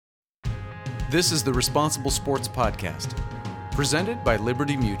This is the Responsible Sports Podcast, presented by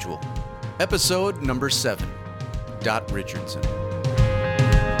Liberty Mutual. Episode number 7, Richardson.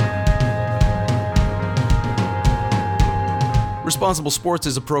 Responsible Sports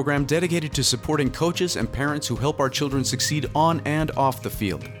is a program dedicated to supporting coaches and parents who help our children succeed on and off the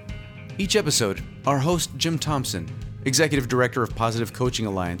field. Each episode, our host, Jim Thompson, Executive Director of Positive Coaching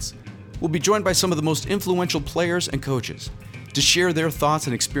Alliance, will be joined by some of the most influential players and coaches to share their thoughts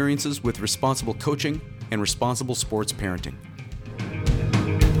and experiences with responsible coaching and responsible sports parenting.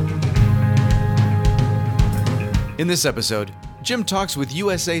 In this episode, Jim talks with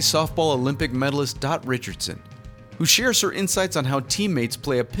USA softball Olympic medalist Richardson, who shares her insights on how teammates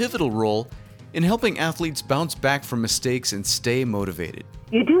play a pivotal role in helping athletes bounce back from mistakes and stay motivated.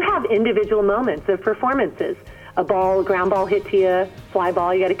 You do have individual moments of performances. A ground ball hits you, fly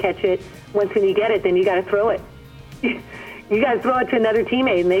ball, you got to catch it. Once when you get it, then you got to throw it. You got to throw it to another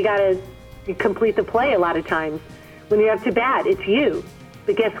teammate, and they got to complete the play a lot of times. When you have to bat, it's you.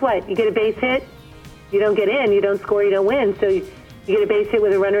 But guess what? You get a base hit, you don't get in, you don't score, you don't win. So you get a base hit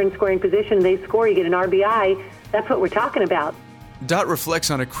with a runner in scoring position, they score, you get an RBI. That's what we're talking about. Dot reflects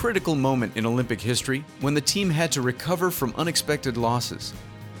on a critical moment in Olympic history when the team had to recover from unexpected losses,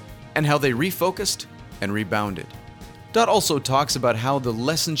 and how they refocused and rebounded. Dot also talks about how the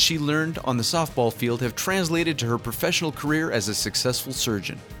lessons she learned on the softball field have translated to her professional career as a successful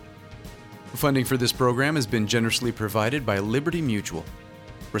surgeon. Funding for this program has been generously provided by Liberty Mutual.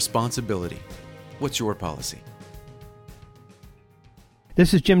 Responsibility. What's your policy?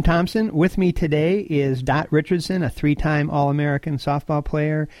 This is Jim Thompson. With me today is Dot Richardson, a 3-time All-American softball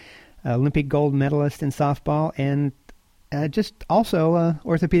player, Olympic gold medalist in softball, and just also an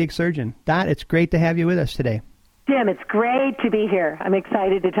orthopedic surgeon. Dot, it's great to have you with us today. Jim, it's great to be here. I'm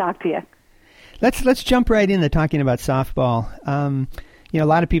excited to talk to you. Let's jump right into talking about softball. A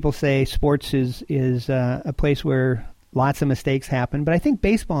lot of people say sports is a place where lots of mistakes happen, but I think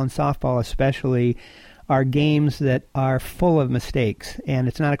baseball and softball especially are games that are full of mistakes, and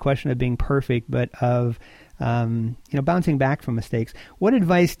it's not a question of being perfect, but of bouncing back from mistakes. What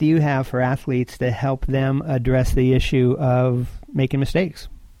advice do you have for athletes to help them address the issue of making mistakes?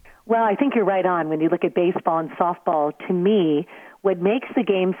 Well, I think you're right on. When you look at baseball and softball, to me, what makes the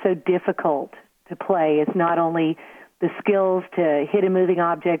game so difficult to play is not only the skills to hit a moving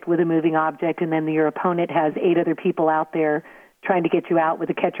object with a moving object, and then your opponent has 8 other people out there trying to get you out with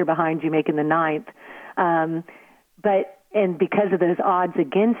a catcher behind you making the ninth. But because of those odds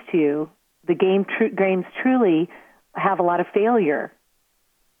against you, the games truly have a lot of failure,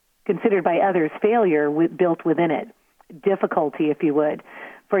 considered by others failure built within it, difficulty, if you would.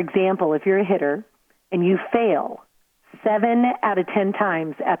 For example, if you're a hitter and you fail 7 out of 10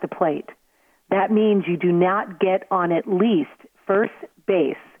 times at the plate, that means you do not get on at least first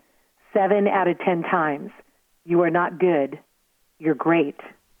base 7 out of 10 times. You are not good. You're great.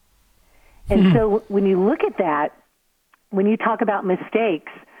 And so when you look at that, when you talk about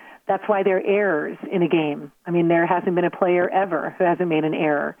mistakes, that's why there are errors in a game. I mean, there hasn't been a player ever who hasn't made an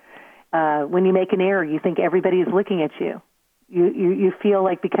error. When you make an error, you think everybody is looking at you. You feel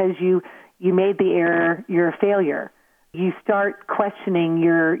like because you made the error, you're a failure. You start questioning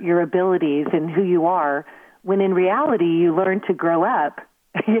your abilities and who you are, when in reality you learn to grow up,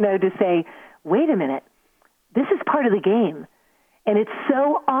 to say, wait a minute, this is part of the game. And it's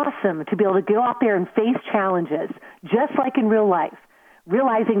so awesome to be able to go out there and face challenges, just like in real life,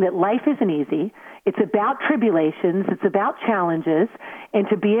 realizing that life isn't easy. It's about tribulations. It's about challenges. And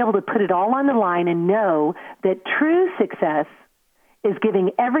to be able to put it all on the line and know that true success is giving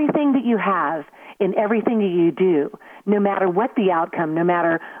everything that you have in everything that you do, no matter what the outcome, no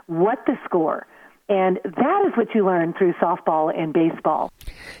matter what the score. And that is what you learn through softball and baseball.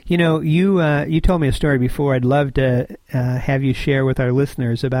 You told me a story before. I'd love to have you share with our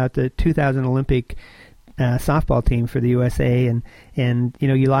listeners about the 2000 Olympic softball team for the USA, and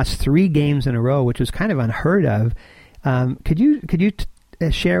you lost 3 games in a row, which was kind of unheard of. Could you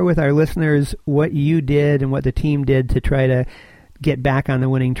share with our listeners what you did and what the team did to try to get back on the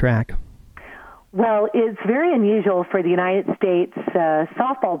winning track? Well, it's very unusual for the United States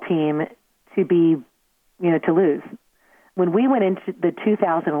softball team to be, to lose. When we went into the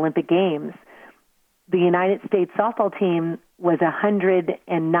 2000 Olympic Games, the United States softball team was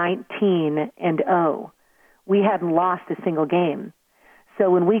 119-0. We hadn't lost a single game.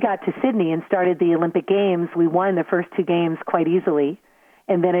 So when we got to Sydney and started the Olympic Games, we won the first 2 games quite easily,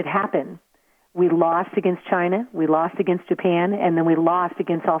 and then it happened. We lost against China, we lost against Japan, and then we lost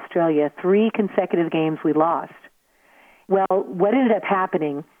against Australia. 3 consecutive games we lost. Well, what ended up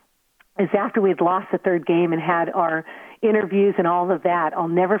happening is after we had lost the 3rd game and had our interviews and all of that, I'll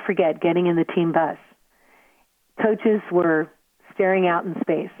never forget getting in the team bus. Coaches were staring out in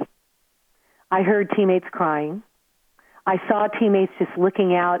space. I heard teammates crying. I saw teammates just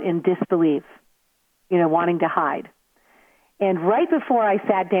looking out in disbelief, wanting to hide. And right before I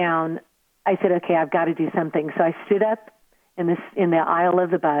sat down, I said, okay, I've got to do something. So I stood up in the aisle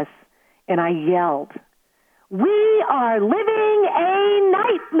of the bus, and I yelled, "We are living a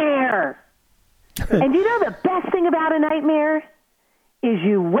nightmare." And the best thing about a nightmare is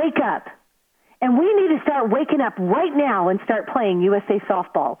you wake up. And we need to start waking up right now and start playing USA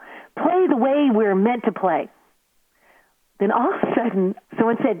softball. Play the way we're meant to play. Then all of a sudden,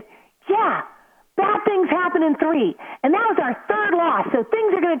 someone said, yeah, bad things happen in 3. And that was our 3rd loss, so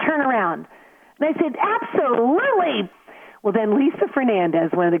things are going to turn around. And I said, absolutely. Well, then Lisa Fernandez,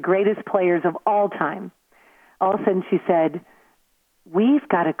 one of the greatest players of all time, all of a sudden she said, we've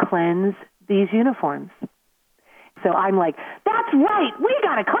got to cleanse these uniforms. So I'm like, that's right, we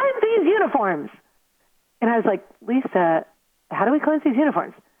got to cleanse these uniforms. And I was like, Lisa, how do we cleanse these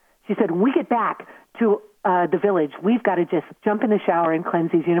uniforms? She said, when we get back to the village, we've got to just jump in the shower and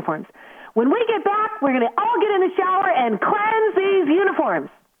cleanse these uniforms. When we get back, we're going to all get in the shower and cleanse these uniforms.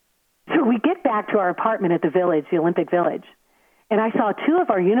 So we get back to our apartment at the village, the Olympic Village, and I saw 2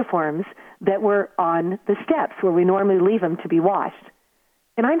 of our uniforms that were on the steps where we normally leave them to be washed.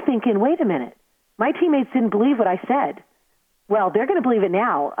 And I'm thinking, wait a minute. My teammates didn't believe what I said. Well, they're going to believe it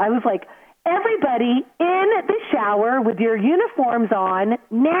now. I was like, everybody in the shower with your uniforms on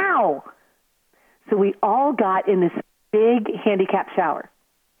now. So we all got in this big handicap shower.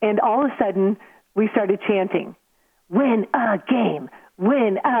 And all of a sudden, we started chanting, win a game,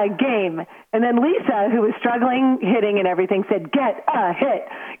 win a game. And then Lisa, who was struggling, hitting and everything, said, get a hit,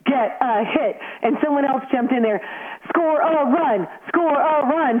 get a hit. And someone else jumped in there, score a run, score a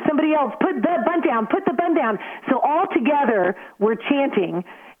run. Somebody else, put the bunt down, put the bunt down. So all together, we're chanting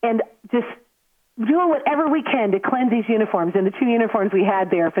and just doing whatever we can to cleanse these uniforms. And the 2 uniforms we had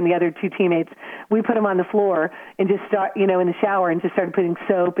there from the other 2 teammates, we put them on the floor and just start, in the shower and just started putting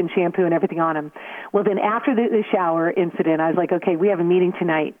soap and shampoo and everything on them. Well, then after the shower incident, I was like, okay, we have a meeting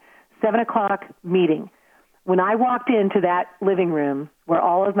tonight, 7:00 meeting. When I walked into that living room where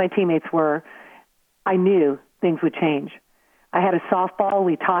all of my teammates were, I knew things would change. I had a softball.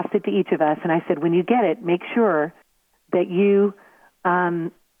 We tossed it to each of us, and I said, when you get it, make sure that you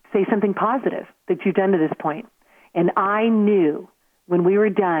say something positive that you've done to this point. And I knew when we were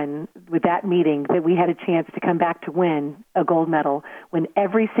done with that meeting that we had a chance to come back to win a gold medal when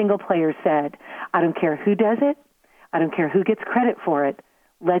every single player said, I don't care who does it, I don't care who gets credit for it,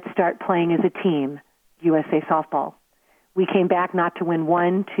 let's start playing as a team, USA softball. We came back not to win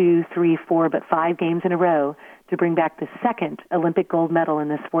 1, 2, 3, 4, but 5 games in a row to bring back the 2nd Olympic gold medal in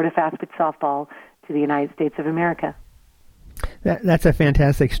the sport of fast pitch softball to the United States of America. That's a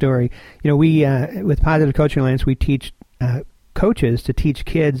fantastic story. We with Positive Coaching Alliance, we teach coaches to teach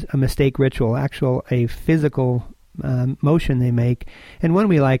kids a mistake ritual, a physical motion they make. And one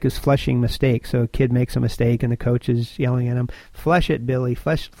we like is flushing mistakes. So a kid makes a mistake and the coach is yelling at him, flush it, Billy,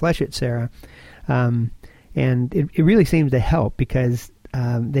 flush it, Sarah. And it really seems to help because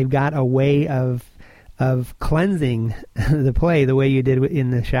they've got a way of cleansing the play the way you did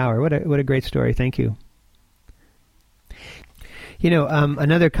in the shower. What a great story. Thank you.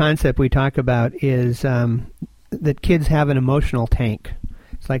 Another concept we talk about is that kids have an emotional tank.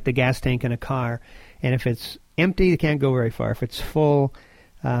 It's like the gas tank in a car. And if it's empty, it can't go very far. If it's full,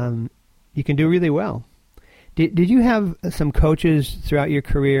 you can do really well. Did you have some coaches throughout your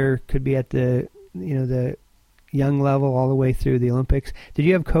career, could be at the young level all the way through the Olympics? Did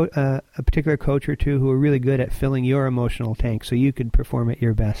you have a particular coach or two who were really good at filling your emotional tank so you could perform at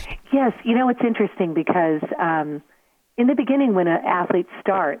your best? Yes. It's interesting because in the beginning, when an athlete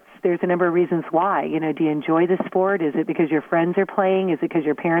starts, there's a number of reasons why. Do you enjoy the sport? Is it because your friends are playing? Is it because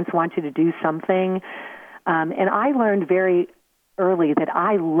your parents want you to do something? And I learned very early that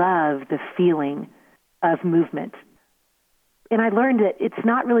I love the feeling of movement. And I learned that it's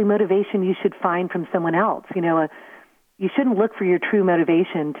not really motivation you should find from someone else. You shouldn't look for your true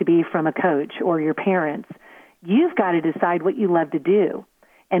motivation to be from a coach or your parents. You've got to decide what you love to do.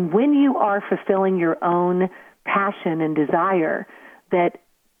 And when you are fulfilling your own passion and desire, that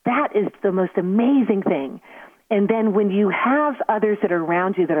is the most amazing thing. And then when you have others that are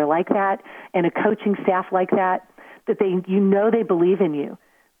around you that are like that and a coaching staff like that they believe in you.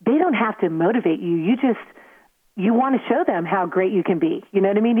 They don't have to motivate you. You want to show them how great you can be. You know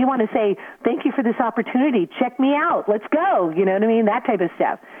what I mean? You want to say, thank you for this opportunity. Check me out. Let's go. You know what I mean? That type of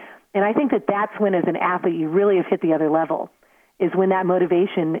stuff. And I think that that's when, as an athlete, you really have hit the other level, is when that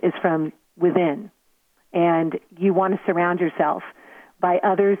motivation is from within. And you want to surround yourself by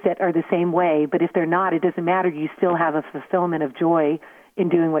others that are the same way. But if they're not, it doesn't matter. You still have a fulfillment of joy in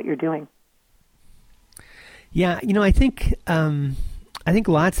doing what you're doing. Yeah, I think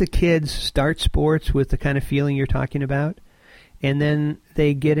lots of kids start sports with the kind of feeling you're talking about, and then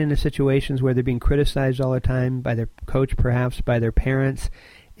they get into situations where they're being criticized all the time by their coach, perhaps by their parents,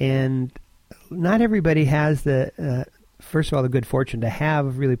 and not everybody has the first of all the good fortune to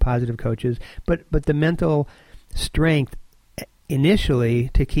have really positive coaches, but the mental strength initially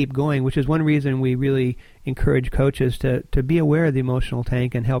to keep going, which is one reason we really encourage coaches to be aware of the emotional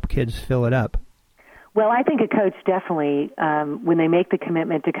tank and help kids fill it up. Well, I think a coach definitely, when they make the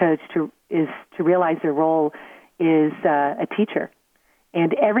commitment to coach, is to realize their role is a teacher.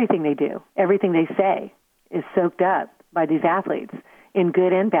 And everything they do, everything they say is soaked up by these athletes in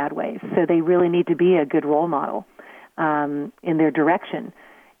good and bad ways. So they really need to be a good role model in their direction.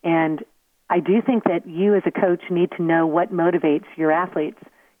 And I do think that you as a coach need to know what motivates your athletes,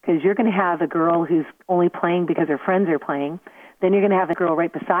 because you're going to have a girl who's only playing because her friends are playing. Then you're going to have a girl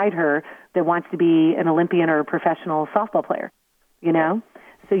right beside her that wants to be an Olympian or a professional softball player,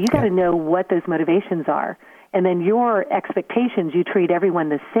 So you got to know what those motivations are. And then your expectations, you treat everyone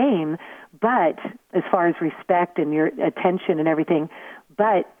the same, but as far as respect and your attention and everything,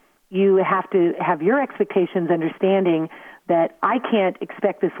 but you have to have your expectations understanding that I can't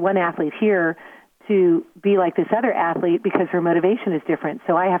expect this one athlete here to be like this other athlete because her motivation is different.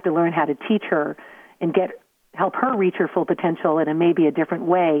 So I have to learn how to teach her and help her reach her full potential in maybe a different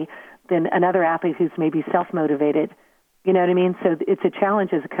way than another athlete who's maybe self-motivated. You know what I mean? So it's a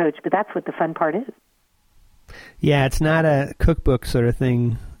challenge as a coach, but that's what the fun part is. Yeah, it's not a cookbook sort of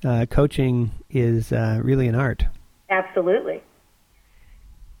thing. Coaching is really an art. Absolutely.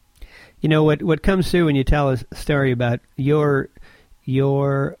 What comes through when you tell a story about your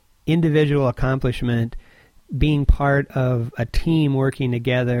individual accomplishment, being part of a team working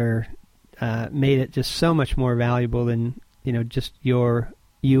together, made it just so much more valuable than just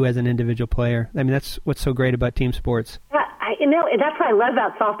you as an individual player. I mean, that's what's so great about team sports. Yeah, that's what I love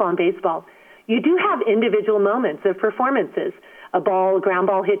about softball and baseball. You do have individual moments of performances. A ground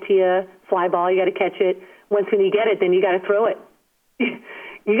ball hit to you, fly ball, you got to catch it. Once when you get it, then you got to throw it.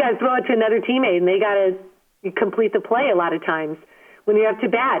 You got to throw it to another teammate, and they got to complete the play a lot of times. When you're up to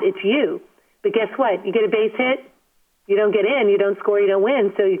bat, it's you. But guess what? You get a base hit, you don't get in, you don't score, you don't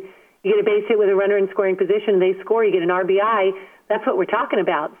win. So you get a base hit with a runner in scoring position, they score, you get an RBI. That's what we're talking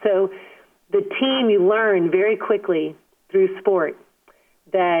about. So the team, you learn very quickly through sport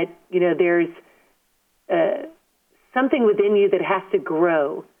that, there's something within you that has to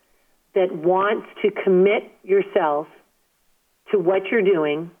grow, that wants to commit yourself to what you're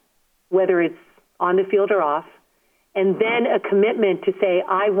doing, whether it's on the field or off, and then a commitment to say,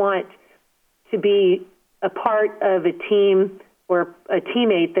 I want to be a part of a team or a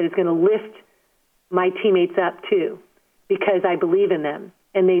teammate that is going to lift my teammates up too, because I believe in them,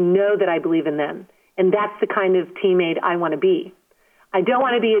 and they know that I believe in them. And that's the kind of teammate I want to be. I don't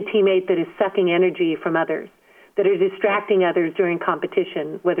want to be a teammate that is sucking energy from others, that are distracting others during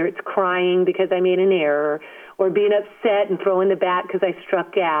competition, whether it's crying because I made an error or being upset and throwing the bat because I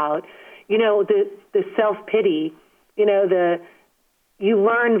struck out. The self-pity, you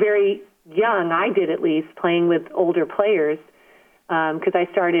learn very young, I did at least, playing with older players, because I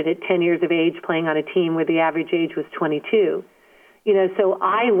started at 10 years of age playing on a team where the average age was 22. So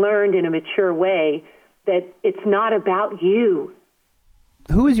I learned in a mature way that it's not about you.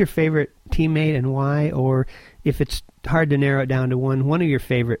 Who is your favorite teammate and why? Or if it's hard to narrow it down to one of your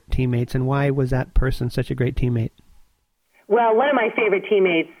favorite teammates, and why was that person such a great teammate? Well, one of my favorite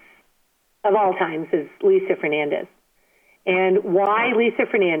teammates of all times is Lisa Fernandez. And why Lisa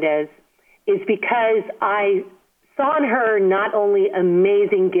Fernandez is because I saw in her not only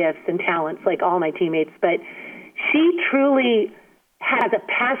amazing gifts and talents like all my teammates, but she truly has a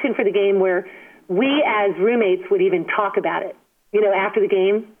passion for the game where we as roommates would even talk about it. After the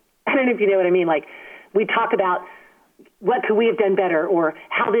game, I don't know if you know what I mean, like we talk about what could we have done better or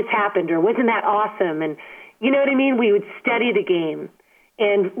how this happened or wasn't that awesome? And you know what I mean? We would study the game.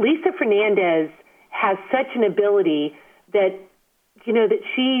 And Lisa Fernandez has such an ability that, that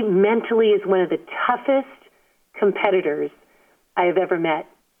she mentally is one of the toughest competitors I have ever met.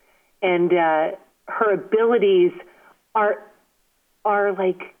 And her abilities are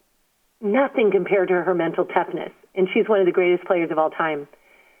like nothing compared to her mental toughness. And she's one of the greatest players of all time.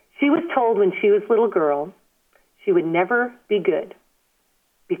 She was told when she was a little girl she would never be good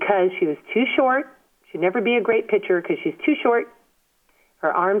because she was too short. She'd never be a great pitcher because she's too short.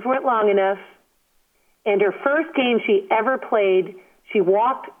 Her arms weren't long enough. And her first game she ever played, she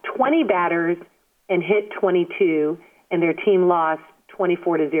walked 20 batters and hit 22, and their team lost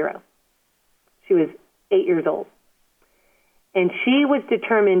 24-0. She was 8 years old. And she was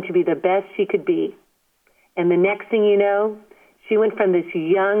determined to be the best she could be. And the next thing you know, she went from this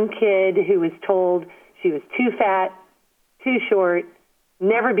young kid who was told she was too fat, too short,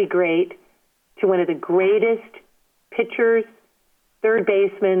 never be great, to one of the greatest pitchers, third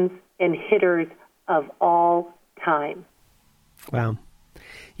basemen, and hitters of all time. Wow.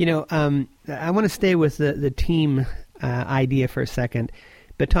 You know, I want to stay with the team idea for a second,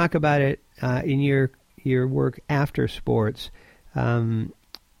 but talk about it in your work after sports. How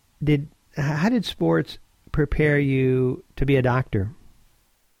did sports prepare you to be a doctor?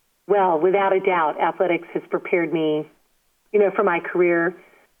 Well, without a doubt, athletics has prepared me, for my career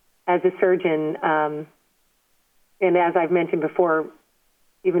as a surgeon. And as I've mentioned before,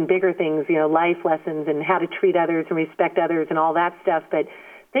 even bigger things, life lessons and how to treat others and respect others and all that stuff. But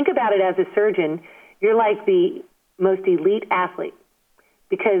think about it as a surgeon, you're like the most elite athlete,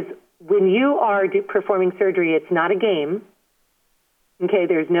 because when you are performing surgery, it's not a game. Okay,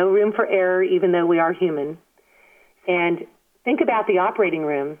 there's no room for error, even though we are human. And think about the operating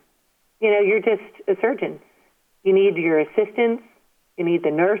room. You're just a surgeon. You need your assistants, you need the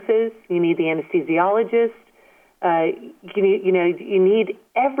nurses, you need the anesthesiologist. You need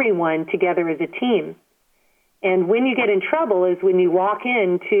everyone together as a team. And when you get in trouble is when you walk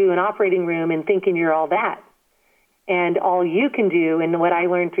into an operating room and thinking you're all that. And all you can do, and what I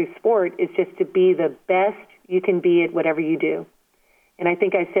learned through sport, is just to be the best you can be at whatever you do. And I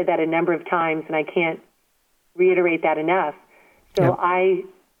think I said that a number of times, and I can't reiterate that enough. So yep. I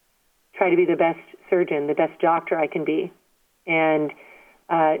try to be the best surgeon, the best doctor I can be. And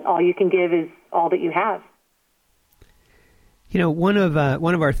all you can give is all that you have. One of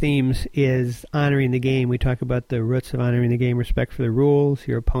our themes is honoring the game. We talk about the roots of honoring the game: respect for the rules,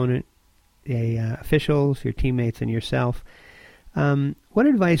 your opponent, the officials, your teammates, and yourself. What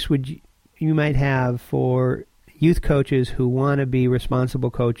advice would you might have for youth coaches who want to be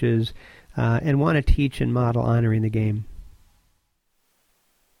responsible coaches and want to teach and model honoring the game?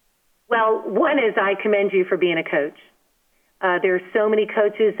 Well, one is I commend you for being a coach. There are so many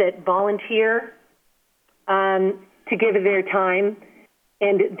coaches that volunteer to give their time,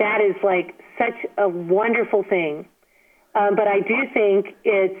 and that is like such a wonderful thing. But I do think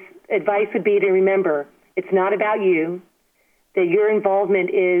advice would be to remember, it's not about you, that your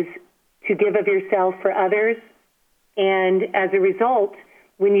involvement is to give of yourself for others, and as a result,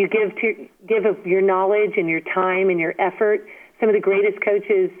 when you give of your knowledge and your time and your effort, some of the greatest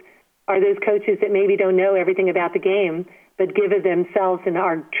coaches are those coaches that maybe don't know everything about the game, but give of themselves and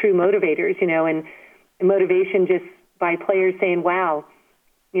are true motivators, and motivation just by players saying, wow,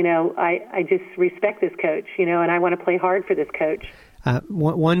 I just respect this coach, and I want to play hard for this coach.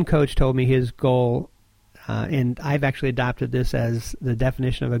 One coach told me his goal, and I've actually adopted this as the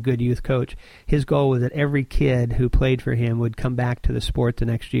definition of a good youth coach. His goal was that every kid who played for him would come back to the sport the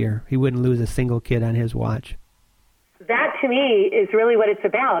next year. He wouldn't lose a single kid on his watch. That, to me, is really what it's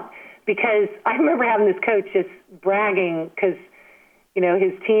about, because I remember having this coach just bragging because,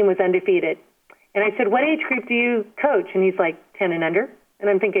 his team was undefeated. And I said, what age group do you coach? And he's like, 10 and under. And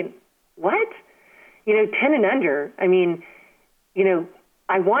I'm thinking, what? 10 and under. I mean,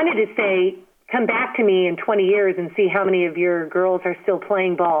 I wanted to say, come back to me in 20 years and see how many of your girls are still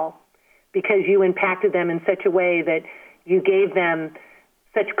playing ball, because you impacted them in such a way that you gave them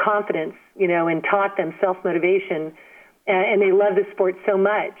such confidence, and taught them self-motivation, and they love the sport so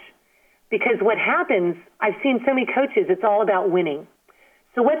much. Because what happens, I've seen so many coaches, it's all about winning.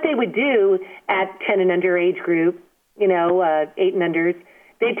 So what they would do at 10 and under age group, 8 and unders,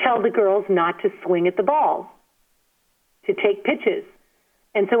 they tell the girls not to swing at the ball, to take pitches.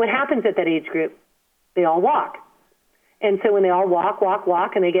 And so what happens at that age group? They all walk. And so when they all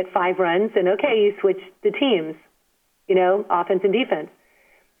walk, and they get 5 runs, and okay, you switch the teams, offense and defense.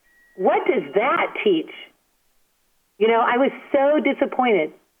 What does that teach? I was so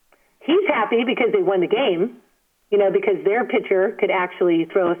disappointed. He's happy because they won the game, because their pitcher could actually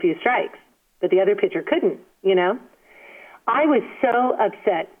throw a few strikes, but the other pitcher couldn't, I was so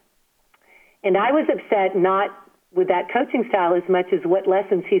upset. And I was upset not with that coaching style as much as what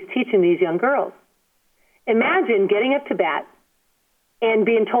lessons he's teaching these young girls. Imagine getting up to bat and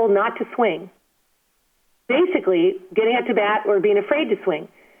being told not to swing. Basically, getting up to bat or being afraid to swing.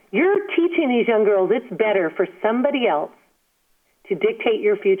 You're teaching these young girls it's better for somebody else to dictate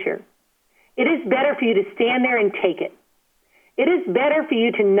your future. It is better for you to stand there and take it. It is better for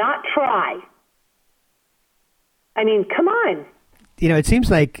you to not try. I mean, come on. It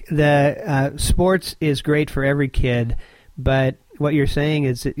seems like the sports is great for every kid, but what you're saying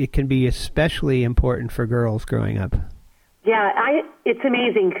is that it can be especially important for girls growing up. Yeah, it's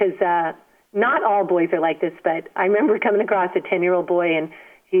amazing because not all boys are like this, but I remember coming across a 10-year-old boy, and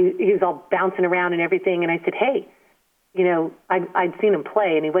he was all bouncing around and everything, and I said, hey, I'd seen him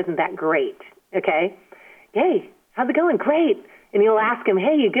play, and he wasn't that great, okay? Hey, how's it going? Great. And you'll ask him,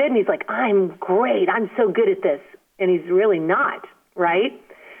 hey, you good? And he's like, I'm great. I'm so good at this. And he's really not, right?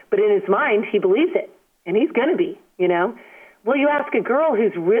 But in his mind, he believes it, and he's going to be, Well, you ask a girl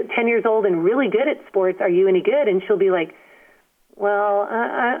who's 10 years old and really good at sports, are you any good? And she'll be like, well,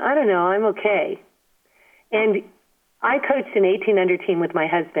 I don't know, I'm okay. And I coached an 18-under team with my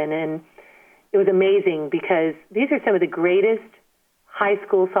husband, and it was amazing because these are some of the greatest high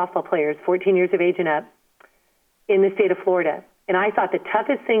school softball players, 14 years of age and up, in the state of Florida. And I thought the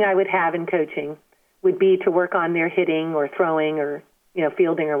toughest thing I would have in coaching would be to work on their hitting or throwing or,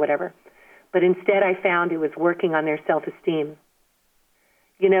 fielding or whatever. But instead I found it was working on their self-esteem.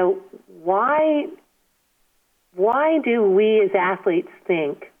 Why do we as athletes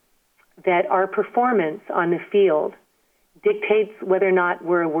think that our performance on the field dictates whether or not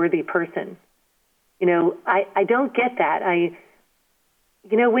we're a worthy person? I don't get that.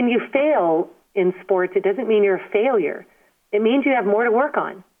 When you fail in sports, it doesn't mean you're a failure. It means you have more to work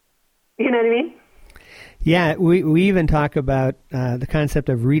on. You know what I mean? Yeah, we even talk about the concept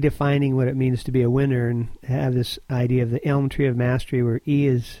of redefining what it means to be a winner, and have this idea of the elm tree of mastery, where E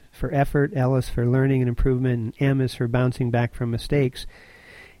is for effort, L is for learning and improvement, and M is for bouncing back from mistakes.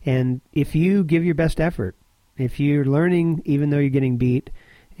 And if you give your best effort, if you're learning even though you're getting beat,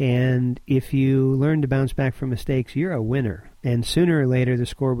 and if you learn to bounce back from mistakes, you're a winner. And sooner or later, the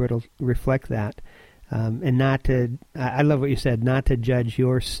scoreboard will reflect that. And not to, I love what you said, not to judge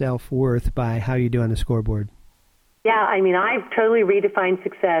your self-worth by how you do on the scoreboard. Yeah, I've totally redefined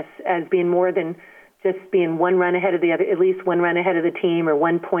success as being more than just being one run ahead of the other, at least one run ahead of the team or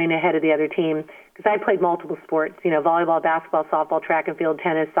 1 point ahead of the other team. Because I played multiple sports, volleyball, basketball, softball, track and field,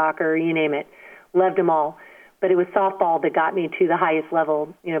 tennis, soccer, you name it. Loved them all. But it was softball that got me to the highest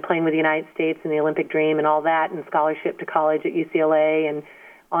level, playing with the United States and the Olympic dream and all that, and scholarship to college at UCLA and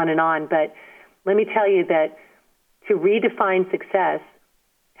on and on. But let me tell you that to redefine success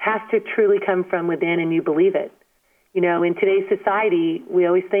has to truly come from within, and you believe it. In today's society, we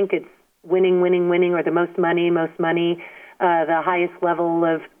always think it's winning, winning, winning, or the most money, the highest level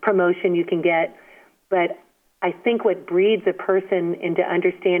of promotion you can get. But I think what breeds a person into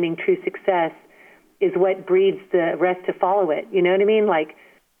understanding true success is what breeds the rest to follow it. You know what I mean?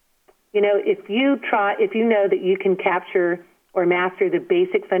 If you know that you can capture or master the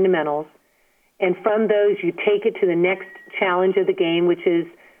basic fundamentals, and from those you take it to the next challenge of the game, which is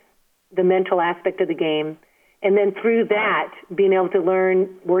the mental aspect of the game, and then through that, being able to learn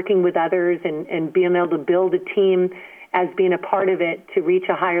working with others and being able to build a team as being a part of it to reach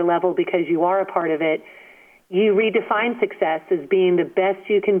a higher level because you are a part of it, you redefine success as being the best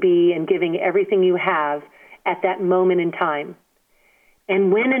you can be and giving everything you have at that moment in time.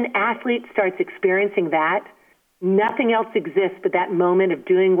 And when an athlete starts experiencing that, nothing else exists but that moment of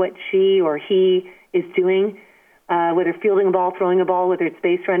doing what she or he is doing, whether fielding a ball, throwing a ball, whether it's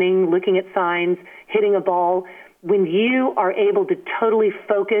base running, looking at signs, hitting a ball. When you are able to totally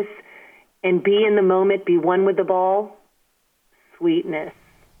focus and be in the moment, be one with the ball, sweetness.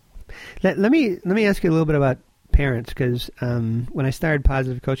 Let me ask you a little bit about parents, because when I started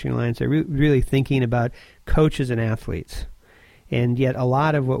Positive Coaching Alliance, I really thinking about coaches and athletes. And yet a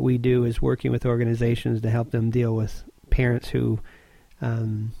lot of what we do is working with organizations to help them deal with parents who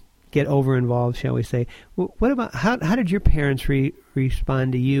get over-involved, shall we say. What about, how did your parents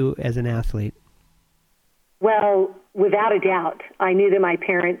respond to you as an athlete? Well, without a doubt, I knew that my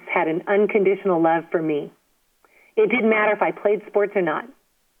parents had an unconditional love for me. It didn't matter if I played sports or not.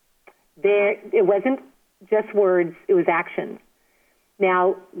 It wasn't just words, it was actions.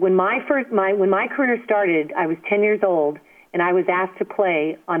 Now, when my career started, I was 10 years old, and I was asked to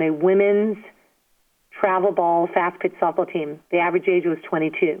play on a women's travel ball fast pitch softball team. The average age was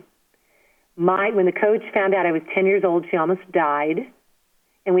 22. When the coach found out I was 10 years old, she almost died,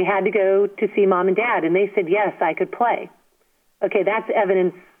 and we had to go to see mom and dad, and they said, yes, I could play. Okay, that's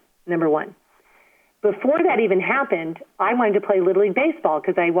evidence number one. Before that even happened, I wanted to play Little League Baseball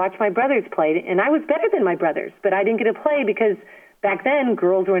because I watched my brothers play, and I was better than my brothers, but I didn't get to play because back then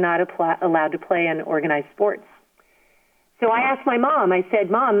girls were not allowed to play in organized sports. So I asked my mom, I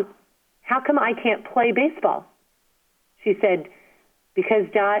said, Mom, how come I can't play baseball? She said, because,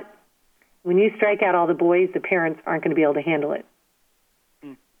 Dot, when you strike out all the boys, the parents aren't going to be able to handle it.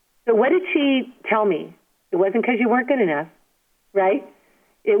 So what did she tell me? It wasn't because you weren't good enough, right?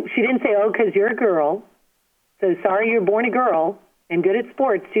 She didn't say, oh, because you're a girl, so sorry you're born a girl, and good at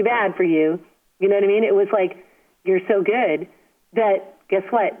sports, too bad for you. You know what I mean? It was like, you're so good that, guess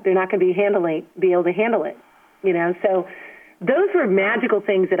what? They're not going to be able to handle it. You know, so those were magical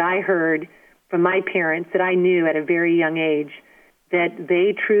things that I heard from my parents that I knew at a very young age, that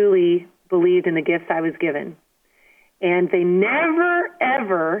they truly believed in the gifts I was given. And they never,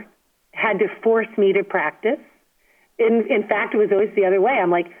 ever had to force me to practice. In fact, it was always the other way. I'm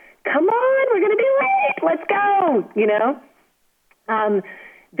like, come on, we're going to be late. Let's go, you know.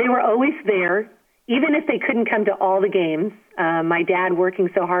 They were always there, even if they couldn't come to all the games. My dad, working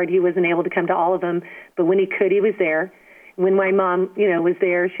so hard, he wasn't able to come to all of them. But when he could, he was there. When my mom, you know, was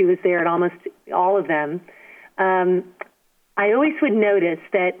there, she was there at almost all of them. I always would notice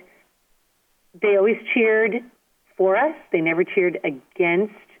that they always cheered for us. They never cheered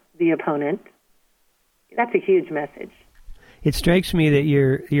against the opponent. That's a huge message. It strikes me that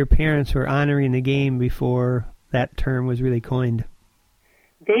your parents were honoring the game before that term was really coined.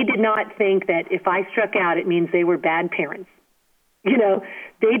 They did not think that if I struck out, it means they were bad parents. You know,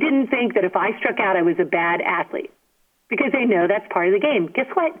 they didn't think that if I struck out, I was a bad athlete, because they know that's part of the game. Guess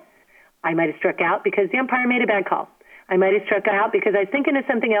what? I might have struck out because the umpire made a bad call. I might have struck out because I was thinking of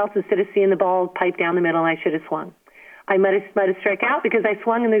something else instead of seeing the ball pipe down the middle and I should have swung. I might have struck out because I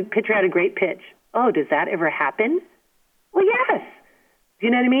swung and the pitcher had a great pitch. Oh, does that ever happen? Well, yes. Do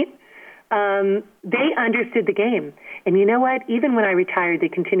you know what I mean? They understood the game. And you know what? Even when I retired, they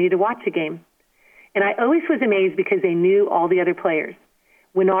continued to watch the game. And I always was amazed because they knew all the other players.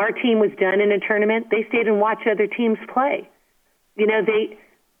 When our team was done in a tournament, they stayed and watched other teams play. You know,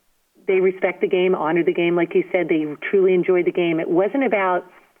 they respect the game, honor the game. Like you said, they truly enjoyed the game. It wasn't about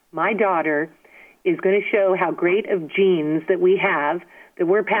my daughter is going to show how great of genes that we have, that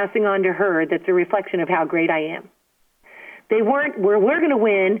we're passing on to her, that's a reflection of how great I am. They weren't, we're going to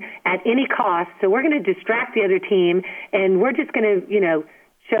win at any cost, so we're going to distract the other team, and we're just going to, you know,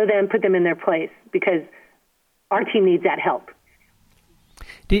 show them, put them in their place, because our team needs that help.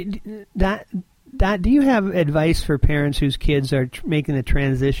 Do you have advice for parents whose kids are making the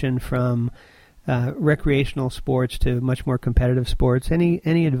transition from recreational sports to much more competitive sports?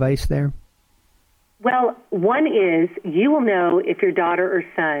 Any advice there? Well, one is you will know if your daughter or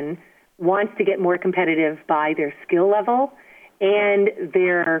son wants to get more competitive by their skill level and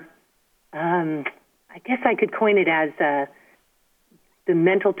their, I guess I could coin it as the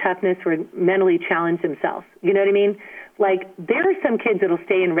mental toughness or mentally challenge themselves. You know what I mean? Like, there are some kids that will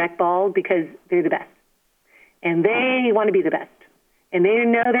stay in rec ball because they're the best. And they want to be the best. And they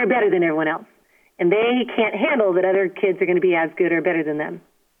know they're better than everyone else. And they can't handle that other kids are going to be as good or better than them.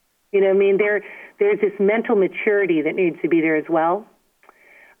 You know what I mean? There's this mental maturity that needs to be there as well.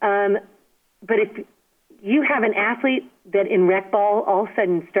 But if you have an athlete that in rec ball all of a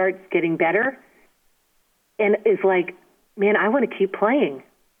sudden starts getting better and is like, man, I want to keep playing.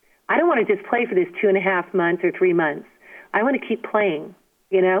 I don't want to just play for this 2.5 months or 3 months. I want to keep playing,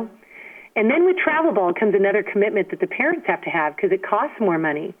 you know? And then with travel ball comes another commitment that the parents have to have because it costs more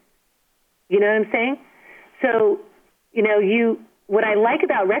money. You know what I'm saying? So, you know, what I like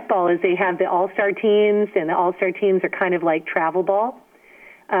about rec ball is they have the all-star teams, and the all-star teams are kind of like travel ball.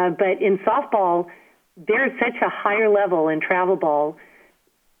 But in softball, there's such a higher level in travel ball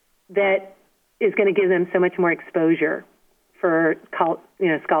that is going to give them so much more exposure for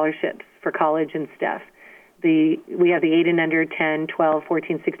scholarships for college and stuff. We have the 8 and under, 10, 12,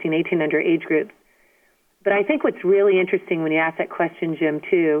 14, 16, 18 under age groups. But I think what's really interesting when you ask that question, Jim,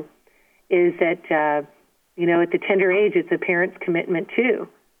 too, is that, you know, at the tender age, it's a parent's commitment, too,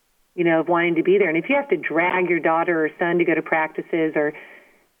 you know, of wanting to be there. And if you have to drag your daughter or son to go to practices or,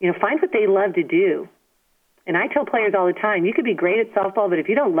 you know, find what they love to do. And I tell players all the time, you could be great at softball, but if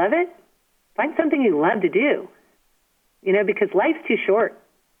you don't love it, find something you love to do, you know, because life's too short,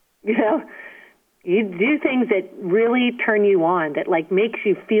 you know. You do things that really turn you on, that like makes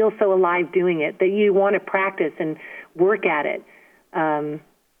you feel so alive doing it, that you want to practice and work at it. So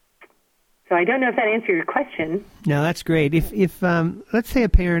I don't know if that answered your question. No, that's great. If let's say a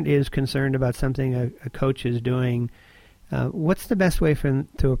parent is concerned about something a coach is doing, what's the best way for them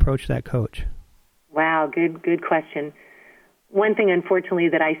to approach that coach? Wow, good question. One thing, unfortunately,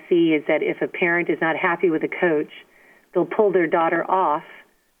 that I see is that if a parent is not happy with a coach, they'll pull their daughter off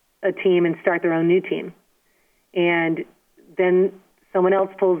a team and start their own new team. And then someone else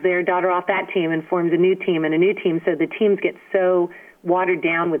pulls their daughter off that team and forms a new team and a new team. So the teams get so watered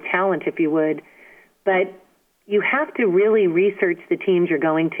down with talent, if you would. But you have to really research the teams you're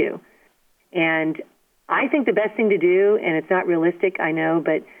going to. And I think the best thing to do, and it's not realistic, I know,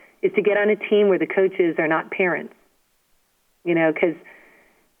 but is to get on a team where the coaches are not parents. You know, because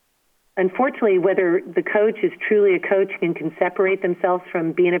unfortunately, whether the coach is truly a coach and can separate themselves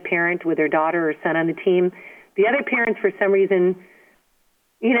from being a parent with their daughter or son on the team, the other parents, for some reason,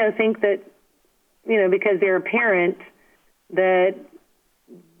 think that, because they're a parent, that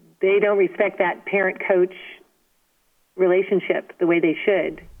they don't respect that parent-coach relationship the way they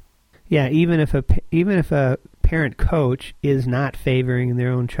should. Yeah, even if a parent coach is not favoring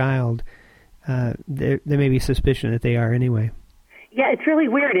their own child, there may be suspicion that they are anyway. Yeah, it's really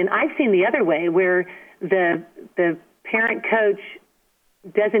weird, and I've seen the other way where the parent coach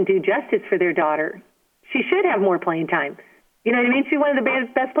doesn't do justice for their daughter. She should have more playing time. You know what I mean? She's one of the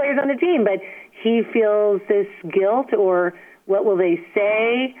best players on the team, but he feels this guilt or what will they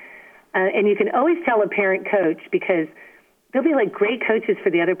say? And you can always tell a parent coach because they'll be like great coaches for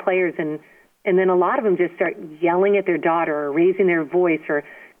the other players, and then a lot of them just start yelling at their daughter or raising their voice or,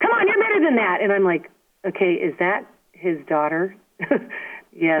 come on, you're better than that. And I'm like, okay, is that his daughter?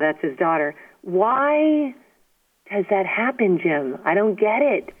 Yeah, that's his daughter. Why does that happen, Jim? I don't get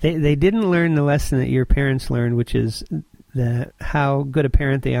it. They didn't learn the lesson that your parents learned, which is how good a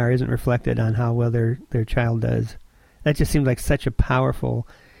parent they are isn't reflected on how well their child does. That just seems like such a powerful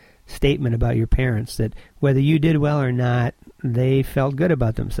statement about your parents, that whether you did well or not, they felt good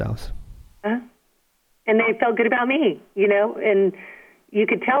about themselves. And they felt good about me, and you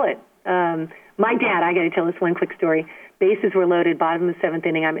could tell it. My dad, I got to tell this one quick story. Bases were loaded, bottom of the seventh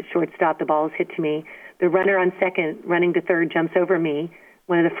inning. I'm at shortstop. The ball is hit to me. The runner on second, running to third, jumps over me.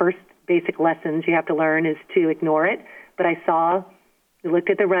 One of the first basic lessons you have to learn is to ignore it. But I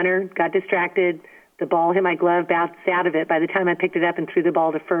looked at the runner, got distracted. The ball hit my glove, bounced out of it. By the time I picked it up and threw the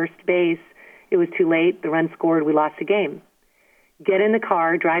ball to first base, it was too late. The run scored. We lost the game. Get in the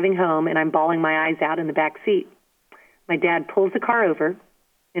car, driving home, and I'm bawling my eyes out in the back seat. My dad pulls the car over,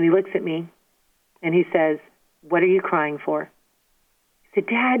 and he looks at me, and he says, "What are you crying for?" I said,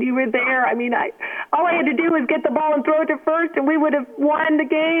 "Dad, you were there. I mean, all I had to do was get the ball and throw it to first, and we would have won the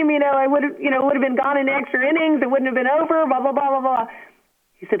game. I would have, would have been gone in extra innings. It wouldn't have been over, blah, blah, blah, blah, blah."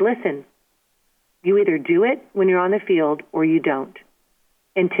 He said, "Listen, you either do it when you're on the field or you don't.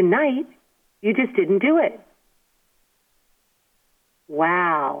 And tonight, you just didn't do it."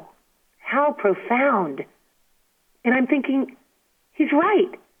 Wow. How profound. And I'm thinking, he's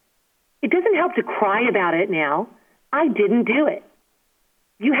right. It doesn't help to cry about it now. I didn't do it.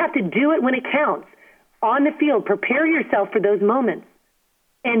 You have to do it when it counts. On the field, prepare yourself for those moments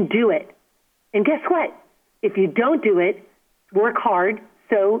and do it. And guess what? If you don't do it, work hard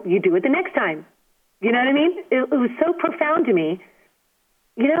so you do it the next time. You know what I mean? It was so profound to me,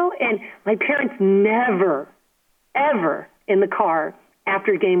 and my parents never, ever in the car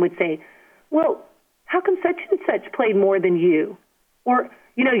after a game would say, "Well, how come such and such played more than you?" Or,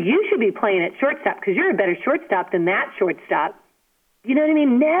 "You should be playing at shortstop because you're a better shortstop than that shortstop." You know what I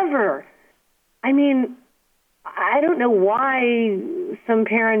mean? Never. I mean, I don't know why some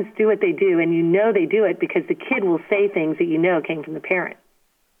parents do what they do, and they do it because the kid will say things that came from the parent.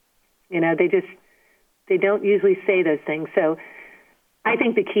 They don't usually say those things. So I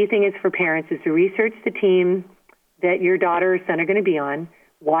think the key thing is for parents is to research the team that your daughter or son are going to be on.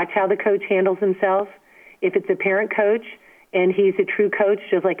 Watch how the coach handles himself. If it's a parent coach and he's a true coach,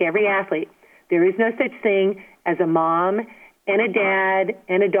 just like every athlete, there is no such thing as a mom and a dad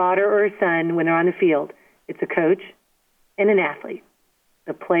and a daughter or a son when they're on the field. It's a coach and an athlete,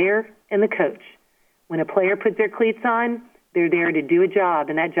 the player and the coach. When a player puts their cleats on, they're there to do a job,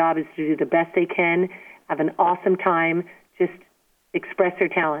 and that job is to do the best they can, have an awesome time, just express their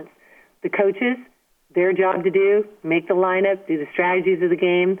talents. The coaches, their job to do, make the lineup, do the strategies of the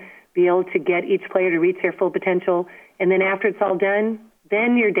game, be able to get each player to reach their full potential, and then after it's all done,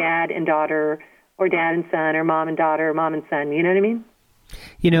 then your dad and daughter, or dad and son, or mom and daughter, or mom and son. You know what I mean?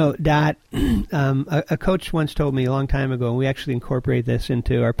 Dot, a coach once told me a long time ago, and we actually incorporate this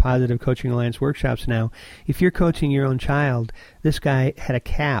into our Positive Coaching Alliance workshops now. If you're coaching your own child, this guy had a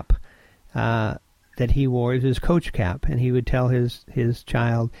cap that he wore. It was his coach cap, and he would tell his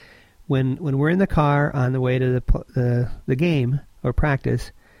child, when we're in the car on the way to the game or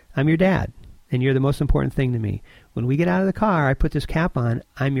practice, I'm your dad, and you're the most important thing to me. When we get out of the car, I put this cap on,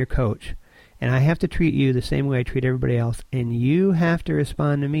 I'm your coach. And I have to treat you the same way I treat everybody else. And you have to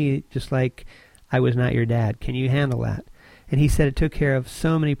respond to me just like I was not your dad. Can you handle that? And he said it took care of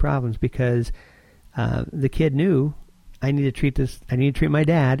so many problems because the kid knew I need to treat my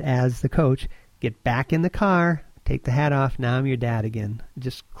dad as the coach, get back in the car, take the hat off, now I'm your dad again. It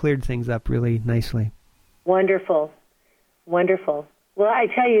just cleared things up really nicely. Wonderful. Wonderful. Well, I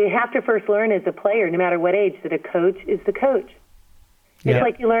tell you have to first learn as a player, no matter what age, that a coach is the coach. It's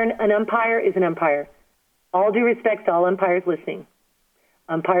like you learn an umpire is an umpire. All due respect to all umpires listening.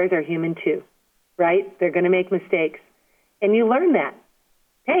 Umpires are human too, right? They're going to make mistakes. And you learn that.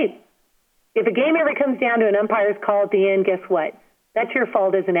 Hey, if a game ever comes down to an umpire's call at the end, guess what? That's your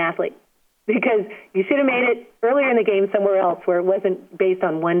fault as an athlete, because you should have made it earlier in the game somewhere else where it wasn't based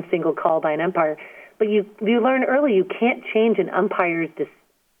on one single call by an umpire. But you learn early you can't change an umpire's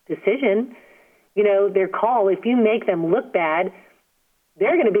decision. You know, their call, if you make them look bad,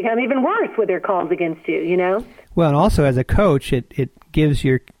 they're going to become even worse with their calls against you, you know? Well, and also as a coach, it gives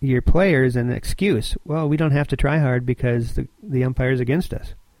your players an excuse. Well, we don't have to try hard because the umpire's against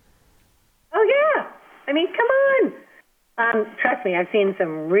us. Oh, yeah. I mean, come on. Trust me, I've seen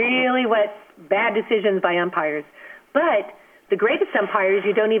some really bad decisions by umpires. But the greatest umpires,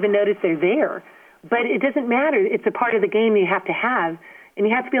 you don't even notice they're there. But it doesn't matter. It's a part of the game you have to have, and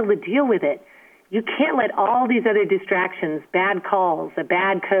you have to be able to deal with it. You can't let all these other distractions, bad calls, a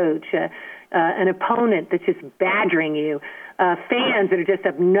bad coach, an opponent that's just badgering you, fans that are just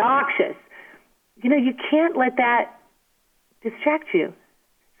obnoxious. You know, you can't let that distract you.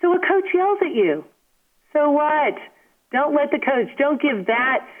 So a coach yells at you. So what? Don't let the coach, don't give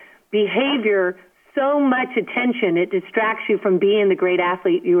that behavior so much attention it distracts you from being the great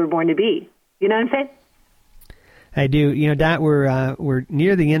athlete you were born to be. You know what I'm saying? I do. You know, Dot, we're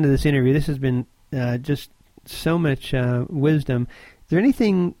near the end of this interview. This has been just so much wisdom. Is there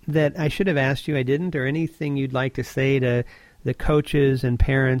anything that I should have asked you I didn't, or anything you'd like to say to the coaches and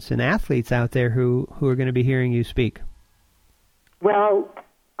parents and athletes out there who are going to be hearing you speak? Well,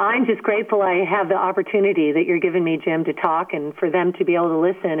 I'm just grateful I have the opportunity that you're giving me, Jim, to talk and for them to be able to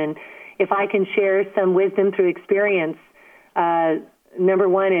listen. And if I can share some wisdom through experience, number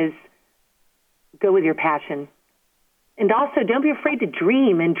one is go with your passion. And also, don't be afraid to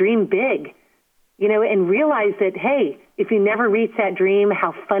dream and dream big, you know, and realize that, hey, if you never reach that dream,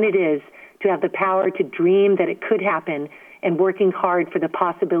 how fun it is to have the power to dream that it could happen and working hard for the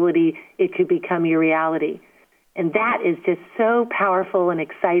possibility it could become your reality. And that is just so powerful and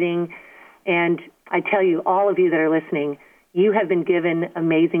exciting. And I tell you, all of you that are listening, you have been given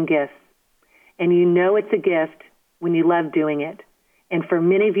amazing gifts. And you know it's a gift when you love doing it. And for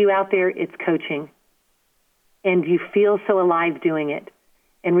many of you out there, it's coaching. And you feel so alive doing it.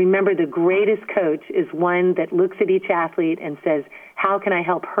 And remember, the greatest coach is one that looks at each athlete and says, how can I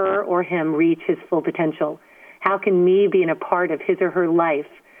help her or him reach his full potential? How can me being a part of his or her life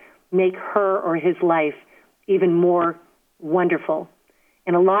make her or his life even more wonderful?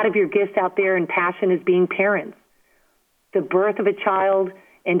 And a lot of your gifts out there and passion is being parents. The birth of a child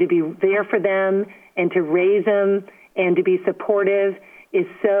and to be there for them and to raise them and to be supportive is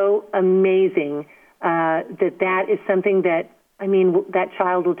so amazing that is something that, I mean, that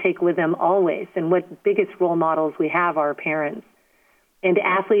child will take with them always. And what biggest role models we have are parents. And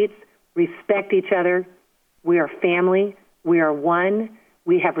athletes, respect each other. We are family. We are one.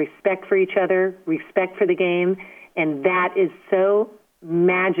 We have respect for each other, respect for the game, and that is so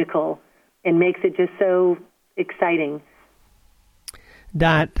magical and makes it just so exciting.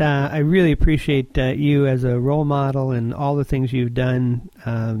 Dot, I really appreciate you as a role model and all the things you've done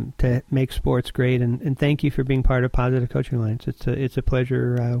to make sports great, and thank you for being part of Positive Coaching Alliance. It's a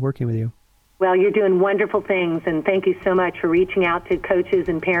pleasure working with you. Well, you're doing wonderful things, and thank you so much for reaching out to coaches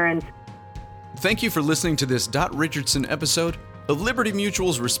and parents. Thank you for listening to this Dot Richardson episode of Liberty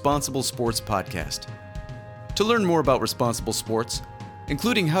Mutual's Responsible Sports Podcast. To learn more about responsible sports,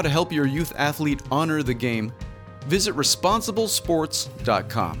 including how to help your youth athlete honor the game, visit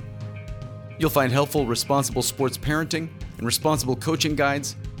responsiblesports.com. You'll find helpful responsible sports parenting and responsible coaching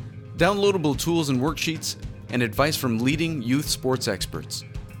guides, downloadable tools and worksheets, and advice from leading youth sports experts.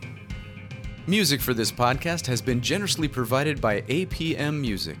 Music for this podcast has been generously provided by APM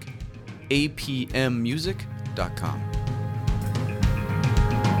Music, apmmusic.com.